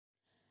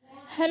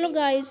Hello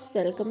guys,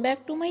 welcome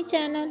back to my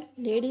channel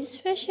Ladies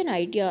Fashion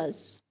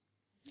Ideas.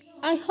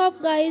 I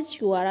hope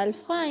guys you are all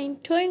fine,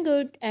 doing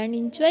good and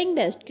enjoying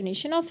best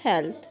condition of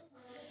health.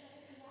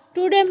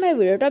 Today my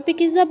video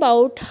topic is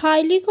about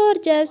highly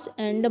gorgeous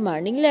and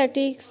demanding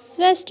latex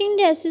western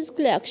dresses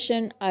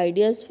collection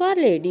ideas for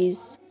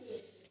ladies.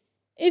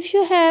 If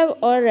you have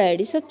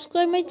already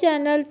subscribed my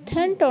channel,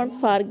 then don't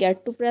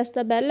forget to press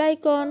the bell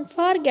icon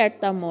for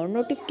get the more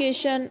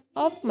notification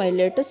of my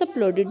latest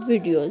uploaded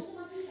videos.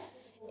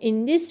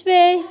 In this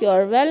way,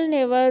 your well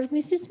never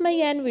misses my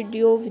end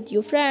video with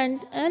your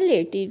friends and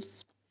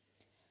relatives.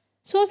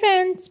 So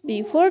friends,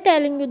 before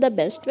telling you the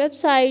best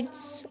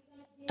websites,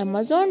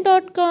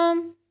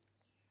 Amazon.com,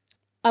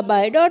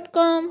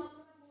 Abai.com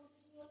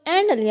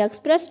and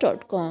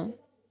AliExpress.com.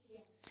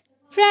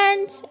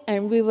 Friends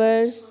and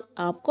viewers,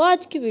 आपको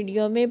आज की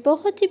video में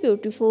बहुत ही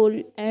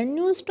beautiful and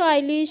new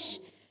stylish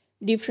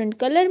different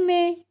colour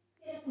में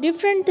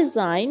different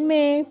design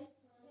में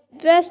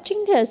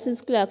western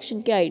dresses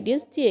collection के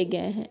ideas दिए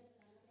गए हैं।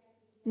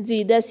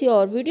 ज़्यादा सी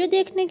और वीडियो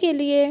देखने के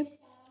लिए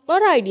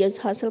और आइडियाज़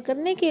हासिल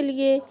करने के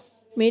लिए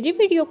मेरी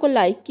वीडियो को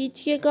लाइक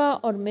कीजिएगा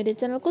और मेरे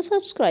चैनल को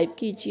सब्सक्राइब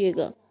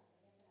कीजिएगा।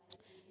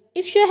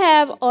 If you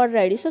have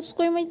already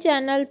subscribed my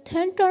channel,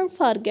 then don't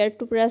forget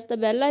to press the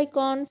bell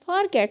icon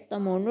for get the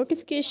more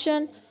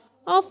notification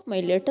of my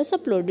latest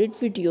uploaded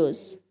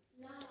videos.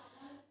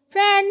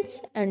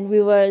 Friends and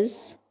viewers,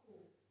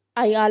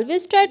 I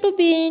always try to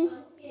be in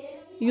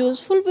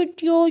useful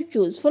video,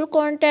 useful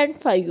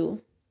content for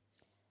you.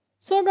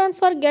 So don't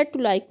forget to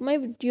like my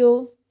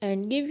video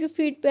and give your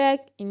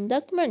feedback in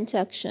the comment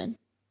section.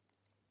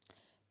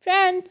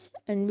 Friends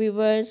and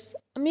viewers,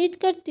 उम्मीद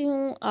करती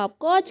हूँ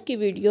आपको आज की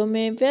video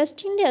में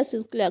western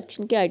dresses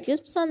collection के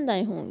ideas पसंद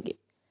आए होंगे।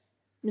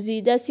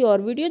 मज़ीद ऐसी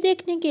और वीडियो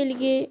देखने के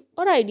लिए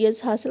और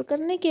आइडियाज़ हासिल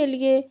करने के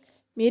लिए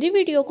मेरी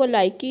वीडियो को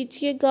लाइक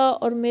कीजिएगा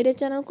और मेरे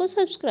चैनल को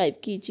सब्सक्राइब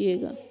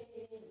कीजिएगा।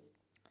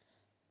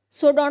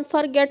 So don't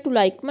forget to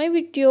like my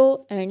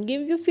video and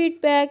give you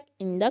feedback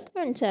in the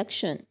comment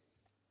section.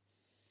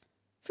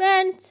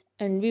 Friends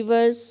and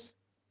viewers,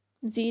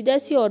 मज़ीद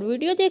ऐसी और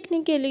वीडियो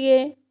देखने के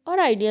लिए और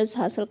आइडियाज़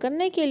हासिल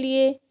करने के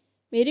लिए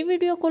मेरी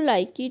वीडियो को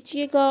लाइक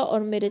कीजिएगा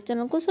और मेरे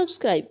चैनल को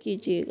सब्सक्राइब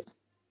कीजिएगा।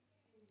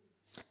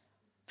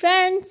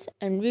 Friends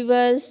and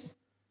viewers,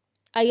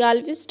 I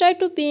always try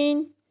to be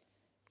in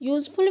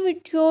useful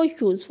video,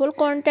 useful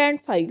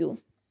content for you.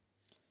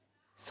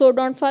 So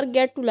don't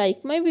forget to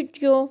like my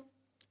video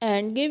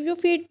and give you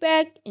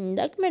feedback in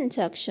the comment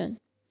section.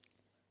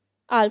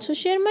 Also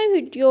share my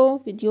video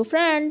with your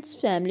friends,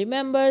 family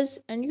members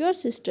and your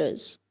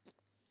sisters.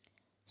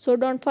 So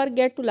don't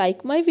forget to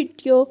like my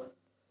video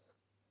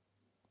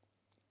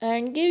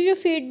and give your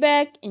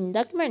feedback in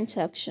the comment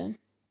section.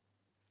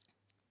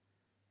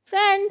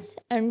 Friends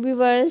and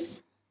viewers,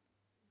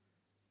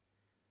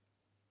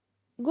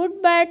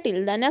 goodbye till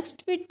the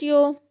next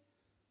video.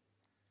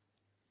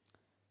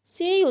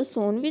 See you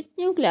soon with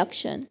new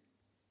collection.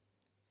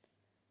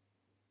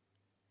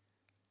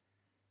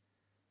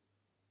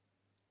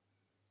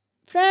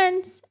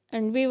 Friends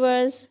and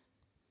viewers,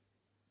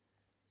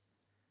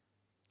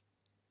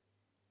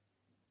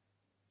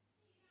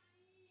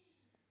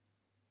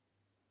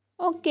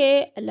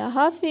 okay, Allah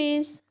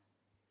Hafiz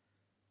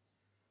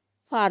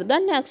for the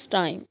next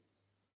time.